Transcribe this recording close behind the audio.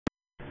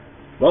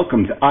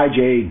Welcome to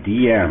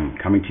ijdm,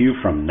 coming to you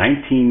from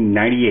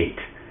 1998.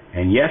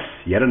 And yes,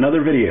 yet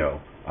another video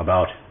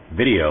about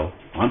video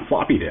on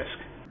floppy disk.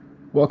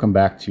 Welcome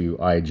back to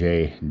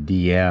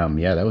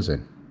ijdm. Yeah, that was a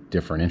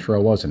different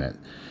intro, wasn't it?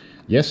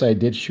 Yes, I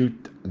did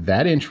shoot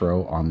that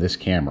intro on this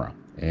camera.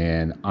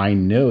 And I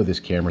know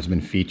this camera's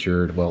been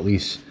featured, well, at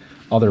least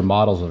other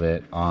models of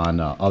it on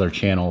other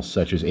channels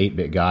such as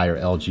 8-Bit Guy or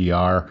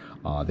LGR.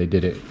 They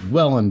did it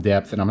well in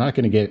depth, and I'm not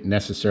going to get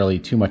necessarily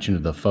too much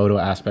into the photo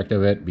aspect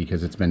of it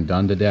because it's been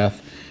done to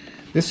death.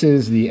 This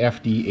is the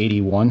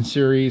FD81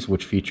 series,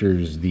 which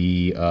features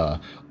the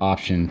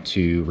option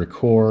to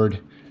record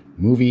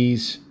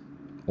movies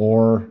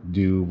or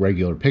do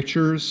regular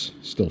pictures,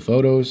 still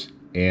photos,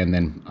 and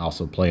then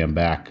also play them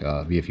back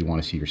if you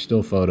want to see your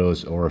still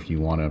photos or if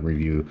you want to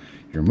review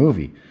your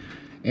movie.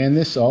 And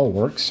this all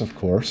works, of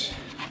course,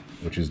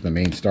 which is the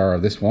main star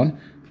of this one,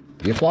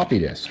 via floppy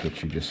disk,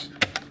 which you just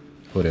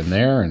put in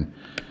there, and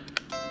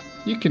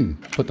you can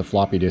put the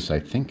floppy disk, I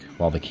think,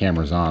 while the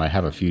camera's on. I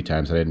have a few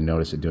times. I didn't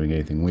notice it doing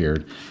anything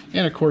weird.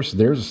 And of course,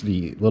 there's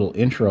the little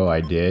intro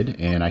I did,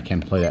 and I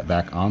can play that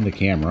back on the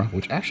camera,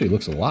 which actually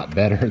looks a lot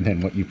better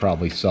than what you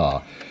probably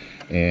saw.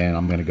 And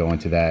I'm going to go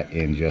into that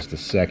in just a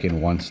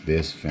second once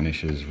this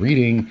finishes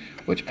reading,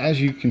 which, as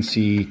you can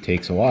see,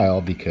 takes a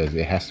while because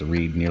it has to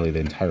read nearly the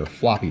entire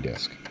floppy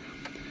disk.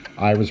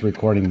 I was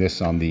recording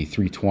this on the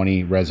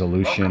 320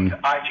 resolution.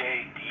 Welcome to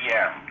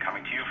ijdm,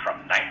 coming to you from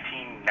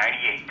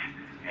 1998.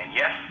 And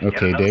yes,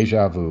 okay,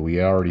 deja vu.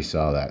 We already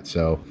saw that,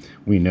 so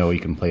we know you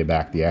can play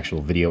back the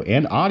actual video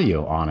and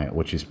audio on it,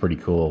 which is pretty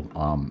cool.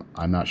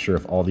 I'm not sure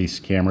if all these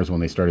cameras,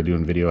 when they started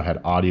doing video, had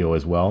audio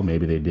as well.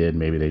 Maybe they did,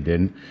 maybe they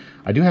didn't.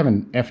 I do have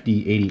an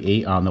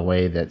FD88 on the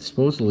way that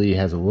supposedly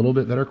has a little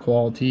bit better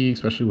quality,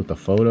 especially with the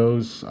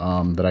photos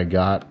that I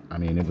got. I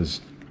mean, it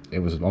was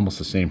almost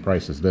the same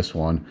price as this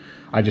one.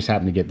 I just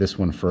happened to get this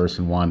one first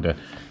and wanted to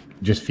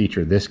just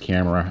feature this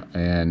camera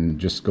and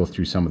just go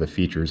through some of the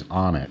features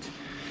on it.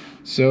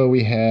 So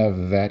we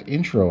have that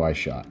intro I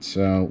shot.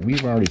 So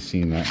we've already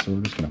seen that, so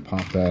we're just going to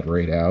pop that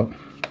right out.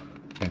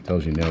 That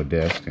tells you no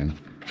disk, and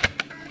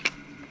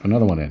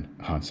another one in.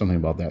 Oh, something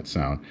about that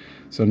sound.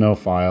 So no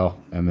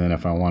file, and then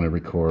if I want to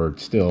record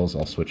stills,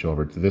 I'll switch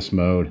over to this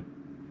mode.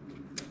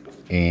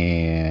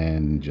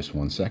 And just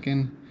one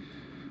second.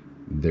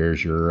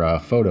 There's your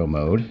photo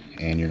mode,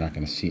 and you're not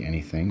going to see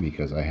anything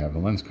because I have a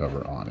lens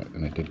cover on it.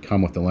 And it did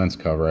come with the lens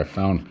cover. I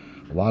found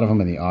a lot of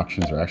them in the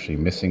auctions are actually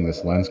missing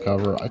this lens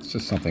cover. It's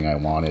just something I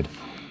wanted,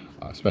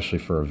 especially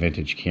for a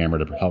vintage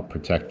camera, to help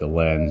protect the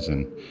lens.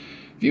 And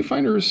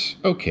viewfinder's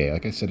okay.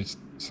 Like I said, it's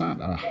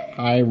not a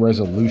high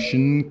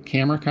resolution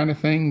camera kind of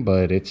thing,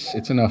 but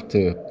it's enough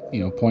to,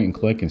 you know, point and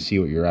click and see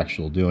what you're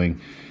actually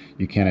doing.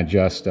 You can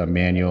adjust a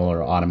manual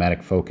or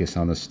automatic focus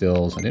on the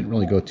stills. I didn't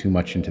really go too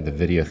much into the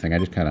video thing. I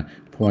just kind of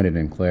pointed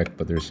and clicked,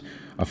 but there's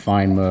a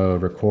fine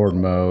mode, record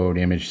mode,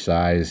 image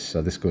size.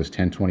 So this goes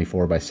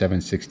 1024 by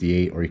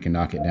 768, or you can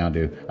knock it down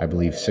to, I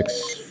believe,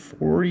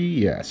 640.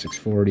 Yeah,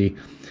 640.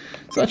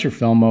 So that's your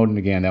film mode. And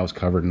again, that was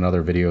covered in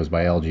other videos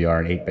by LGR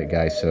and 8-Bit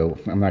Guy, so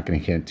I'm not going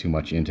to get too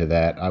much into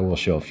that. I will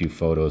show a few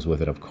photos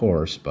with it, of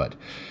course, but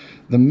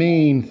the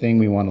main thing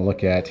we want to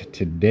look at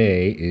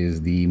today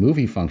is the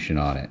movie function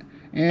on it.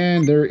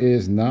 And there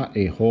is not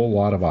a whole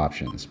lot of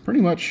options, pretty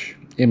much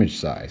image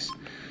size.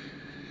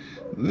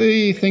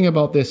 The thing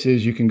about this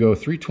is you can go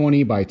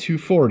 320 by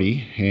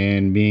 240,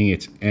 and being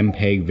it's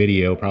MPEG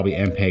video, probably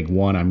MPEG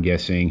 1 I'm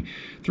guessing,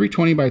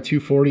 320 by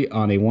 240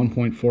 on a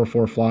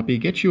 1.44 floppy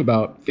gets you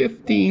about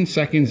 15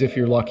 seconds if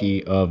you're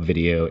lucky of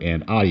video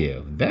and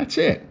audio. That's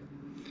it.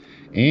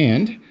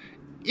 And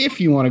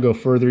if you want to go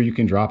further, you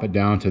can drop it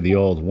down to the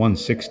old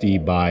 160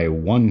 by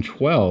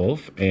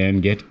 112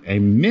 and get a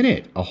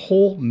minute, a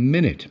whole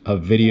minute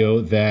of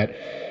video that,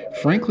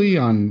 frankly,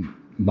 on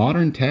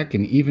modern tech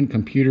and even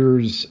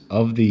computers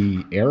of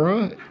the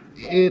era,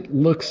 it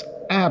looks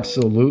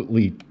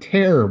absolutely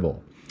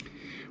terrible,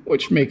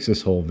 which makes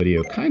this whole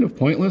video kind of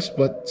pointless,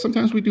 but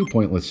sometimes we do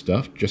pointless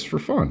stuff just for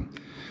fun.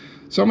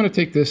 So I'm going to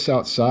take this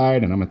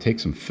outside and I'm going to take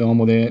some film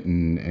with it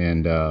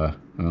and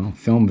well,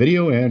 film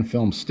video and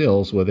film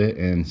stills with it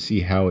and see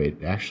how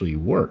it actually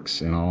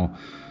works. And I'll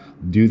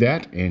do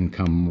that and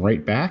come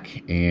right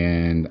back.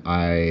 And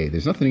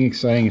there's nothing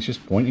exciting. It's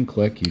just point and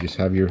click. You just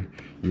have your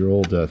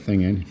old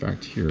thing in. In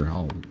fact, here,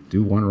 I'll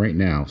do one right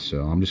now.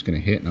 So I'm just going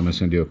to hit, and I'm just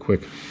going to do a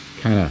quick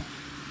kind of.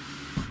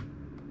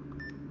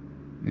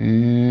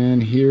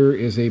 And here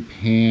is a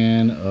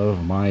pan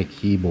of my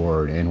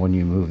keyboard. And when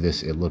you move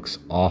this, it looks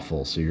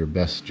awful. So you're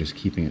best just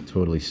keeping it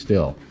totally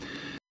still.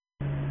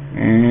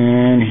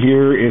 And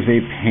here is a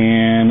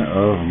pan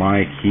of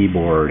my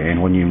keyboard,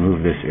 and when you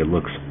move this, it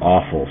looks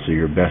awful, so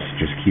you're best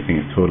just keeping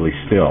it totally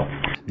still.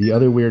 The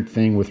other weird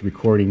thing with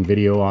recording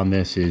video on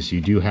this is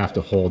you do have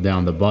to hold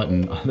down the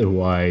button,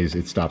 otherwise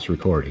it stops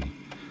recording.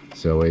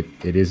 So it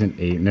isn't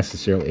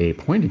necessarily a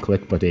point and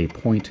click, but a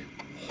point,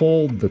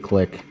 hold the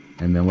click,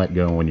 and then let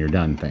go when you're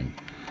done thing.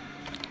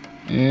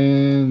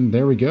 And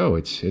there we go.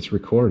 It's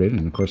recorded,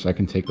 and of course I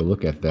can take a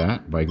look at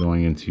that by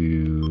going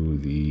into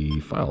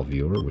the file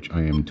viewer, which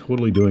I am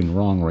totally doing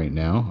wrong right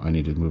now. I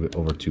need to move it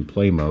over to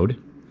play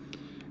mode,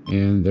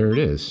 and there it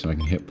is. So I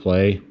can hit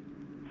play,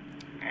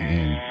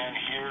 and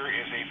here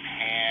is a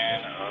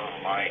pan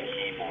of my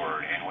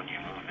keyboard, and when you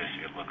move this,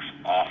 it looks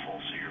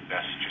awful. So you're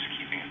best just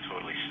keeping it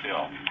totally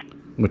still.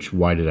 which,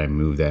 why did I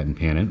move that and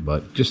pan it?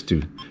 But just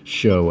to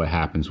show what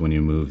happens when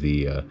you move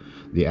the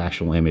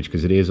actual image,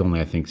 because it is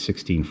only, I think,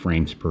 16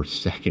 frames per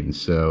second,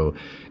 so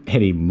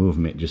any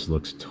movement just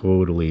looks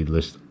totally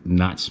just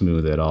not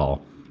smooth at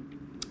all.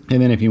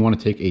 And then if you want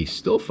to take a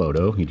still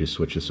photo, you just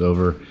switch this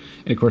over,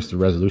 and of course the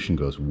resolution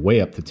goes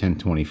way up to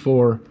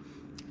 1024,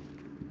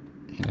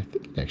 and I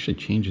think it actually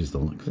changes the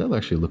look, because that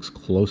actually looks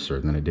closer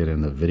than it did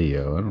in the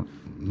video. I don't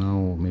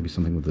know, maybe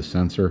something with the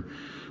sensor,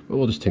 but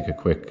we'll just take a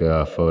quick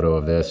photo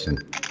of this, and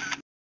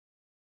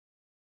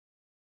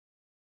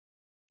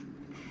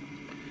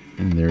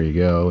there you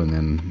go. And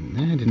then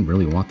I didn't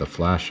really want the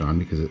flash on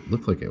because it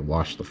looked like it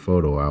washed the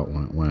photo out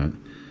when it went.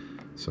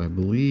 So I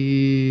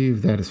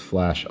believe that is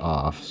flash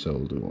off. So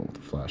we'll do one with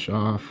the flash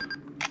off.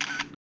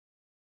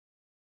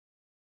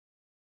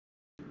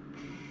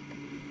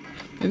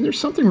 And there's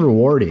something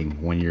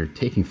rewarding when you're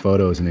taking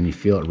photos and then you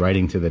feel it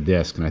writing to the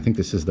disk. And I think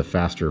this is the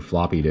faster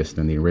floppy disk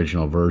than the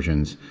original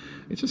versions.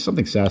 It's just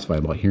something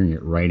satisfying about hearing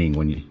it writing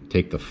when you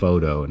take the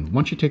photo. And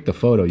once you take the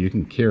photo, you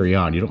can carry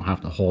on. You don't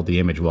have to hold the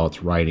image while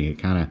it's writing. It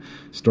kind of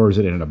stores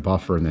it in a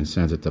buffer and then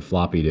sends it to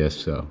floppy disk.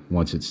 So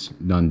once it's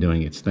done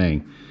doing its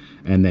thing.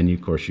 And then,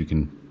 of course, you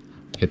can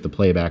hit the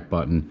playback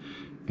button.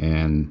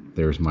 And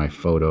there's my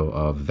photo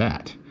of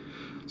that.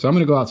 So I'm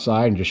going to go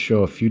outside and just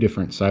show a few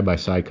different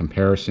side-by-side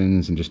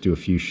comparisons and just do a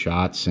few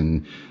shots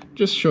and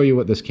just show you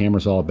what this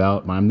camera's all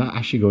about. I'm not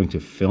actually going to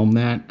film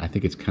that. I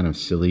think it's kind of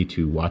silly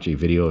to watch a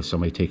video of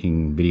somebody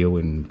taking video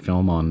and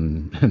film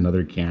on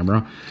another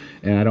camera,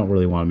 and I don't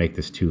really want to make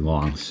this too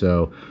long.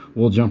 So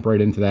we'll jump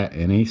right into that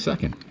in a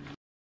second.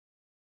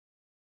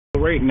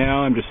 Right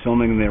now I'm just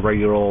filming in the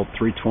regular old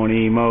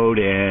 320 mode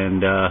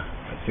and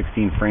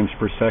 16 frames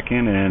per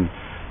second, and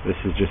this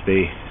is just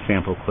a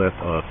sample clip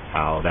of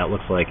how that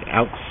looks like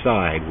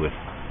outside with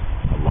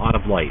a lot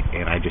of light,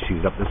 and I just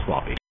used up this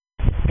floppy.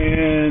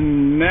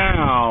 And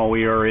now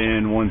we are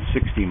in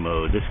 160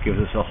 mode. This gives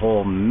us a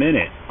whole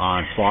minute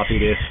on floppy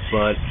disk,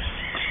 but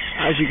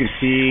as you can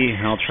see,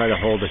 I'll try to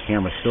hold the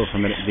camera still for a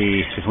minute,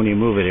 because when you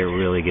move it, it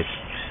really gets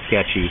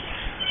sketchy.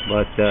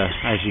 But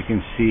as you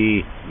can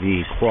see,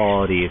 the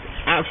quality is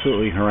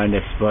absolutely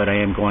horrendous, but I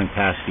am going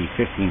past the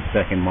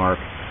 15-second mark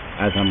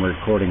as I'm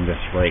recording this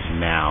right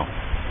now.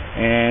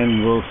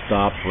 And we'll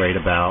stop right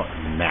about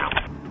now.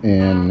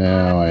 And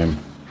now I'm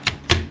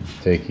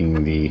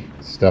taking the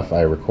stuff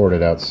I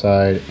recorded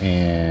outside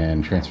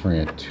and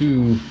transferring it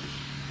to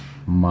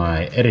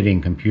my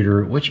editing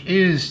computer, which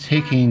is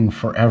taking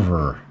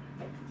forever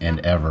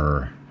and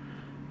ever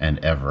and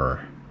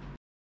ever.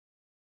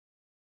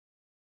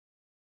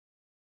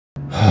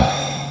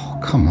 Oh,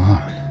 come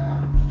on.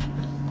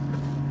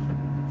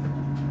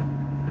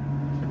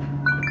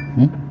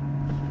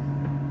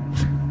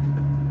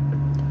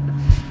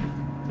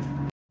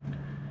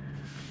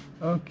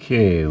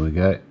 Okay, we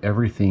got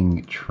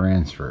everything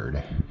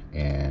transferred,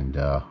 and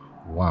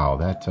wow,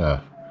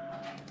 that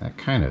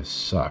kind of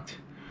sucked.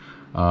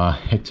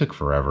 It took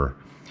forever.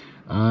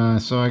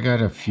 So I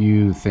got a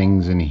few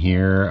things in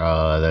here.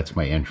 That's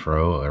my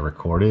intro I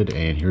recorded,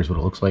 and here's what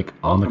it looks like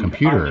on the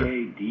computer.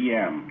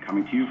 ijdm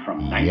coming to you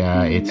from 1998.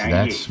 Yeah, it's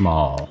that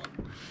small.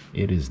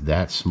 It is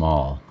that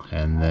small.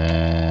 And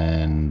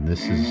then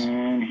this is...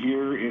 And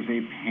here is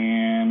a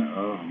pan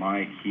of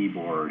my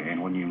keyboard,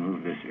 and when you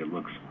move this, it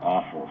looks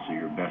awful, so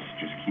you're best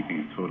just keeping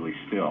it totally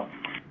still.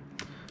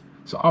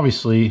 So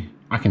obviously,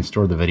 I can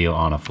store the video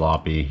on a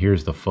floppy.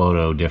 Here's the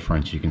photo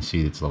difference. You can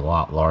see it's a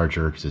lot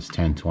larger because it's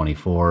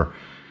 1024.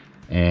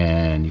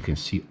 And you can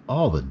see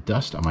all the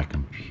dust on my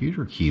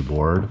computer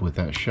keyboard with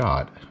that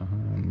shot.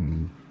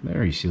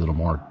 There you see a little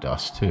more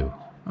dust too.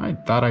 I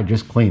thought I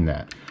just cleaned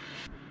that.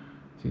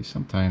 See,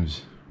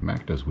 sometimes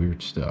Mac does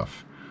weird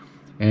stuff.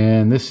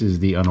 And this is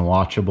the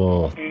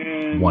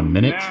unwatchable 1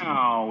 minute.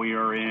 Now we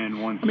are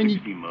in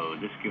 160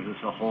 mode. This gives us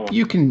a whole...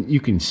 You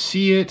can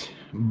see it,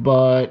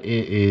 but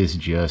it is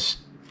just...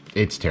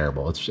 It's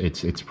terrible.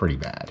 It's pretty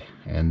bad.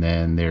 And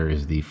then there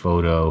is the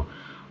photo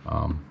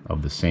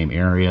of the same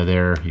area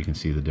there. You can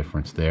see the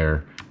difference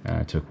there. And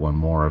I took one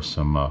more of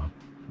some, well,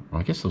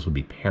 I guess those would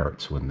be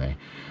parrots, wouldn't they?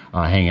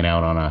 Hanging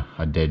out on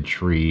a dead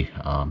tree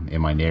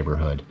in my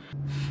neighborhood.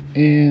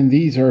 And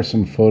these are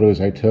some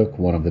photos I took,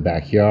 one of the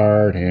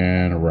backyard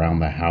and around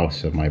the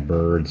house of my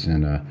birds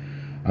and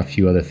a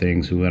few other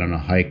things. We went on a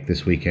hike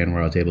this weekend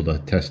where I was able to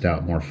test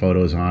out more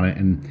photos on it.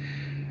 And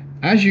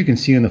as you can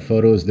see in the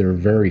photos, they're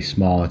very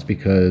small. It's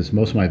because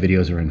most of my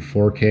videos are in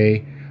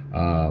 4K.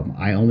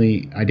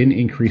 I didn't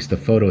increase the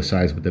photo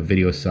size, but the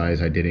video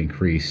size I did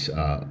increase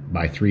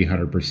by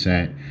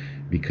 300%,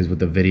 because with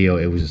the video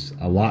it was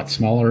a lot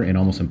smaller and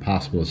almost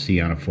impossible to see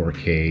on a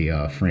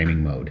 4K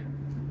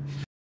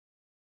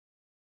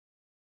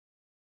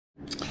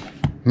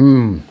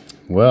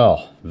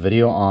Well,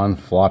 video on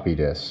floppy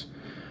disks.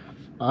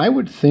 I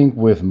would think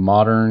with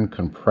modern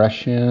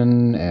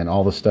compression and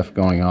all the stuff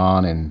going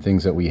on and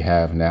things that we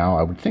have now,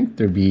 I would think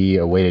there'd be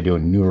a way to do a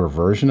newer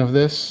version of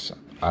this.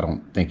 I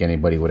don't think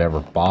anybody would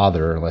ever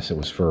bother unless it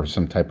was for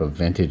some type of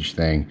vintage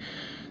thing,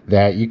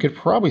 that you could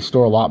probably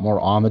store a lot more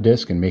on the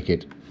disk and make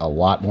it a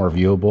lot more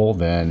viewable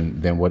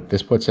than what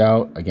this puts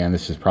out. Again,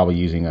 this is probably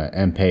using a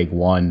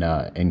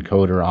MPEG-1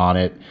 encoder on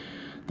it.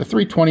 The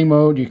 320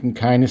 mode, you can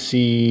kind of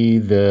see.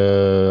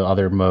 The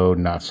other mode,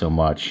 not so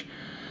much.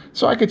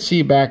 So I could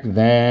see back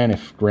then,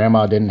 if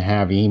grandma didn't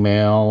have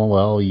email,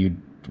 well,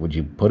 would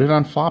you put it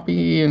on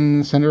floppy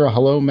and send her a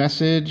hello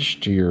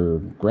message to your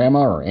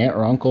grandma or aunt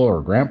or uncle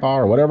or grandpa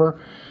or whatever?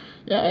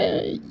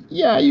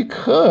 Yeah, you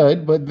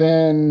could, but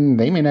then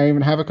they may not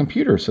even have a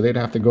computer, so they'd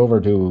have to go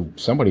over to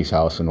somebody's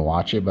house and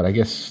watch it, but I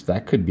guess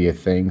that could be a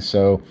thing.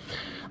 So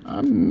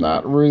I'm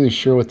not really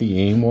sure what the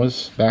aim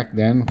was back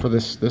then for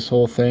this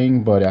whole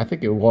thing, but I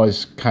think it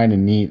was kind of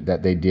neat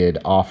that they did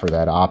offer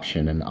that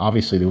option. And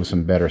obviously there was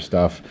some better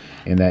stuff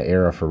in that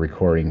era for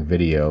recording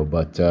video.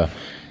 But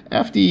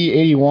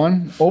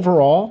FD81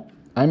 overall,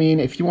 I mean,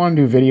 if you want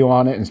to do video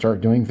on it and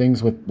start doing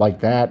things with like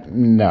that,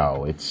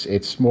 no,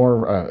 it's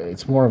more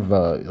of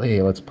a,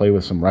 hey, let's play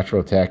with some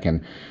retro tech.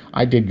 And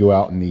I did go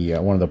out in the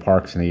one of the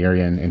parks in the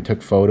area and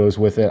took photos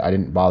with it. I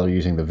didn't bother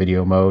using the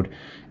video mode.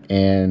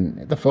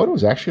 And the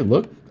photos actually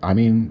look, I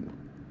mean,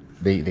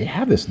 they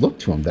have this look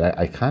to them that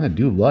I kind of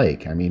do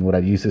like. I mean, would I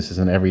use this as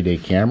an everyday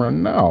camera?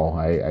 No,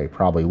 I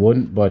probably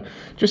wouldn't. But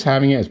just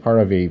having it as part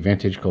of a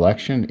vintage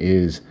collection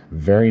is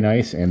very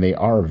nice, and they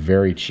are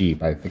very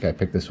cheap. I think I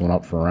picked this one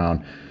up for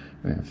around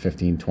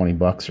 15, 20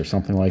 bucks or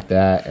something like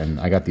that. And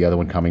I got the other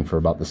one coming for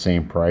about the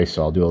same price,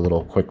 so I'll do a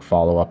little quick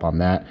follow-up on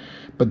that.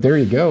 But there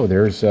you go.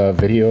 There's a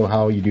video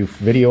how you do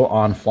video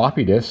on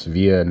floppy disks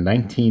via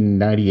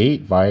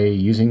 1998 by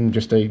using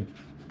just a,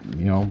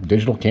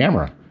 digital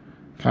camera.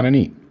 Kind of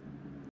neat.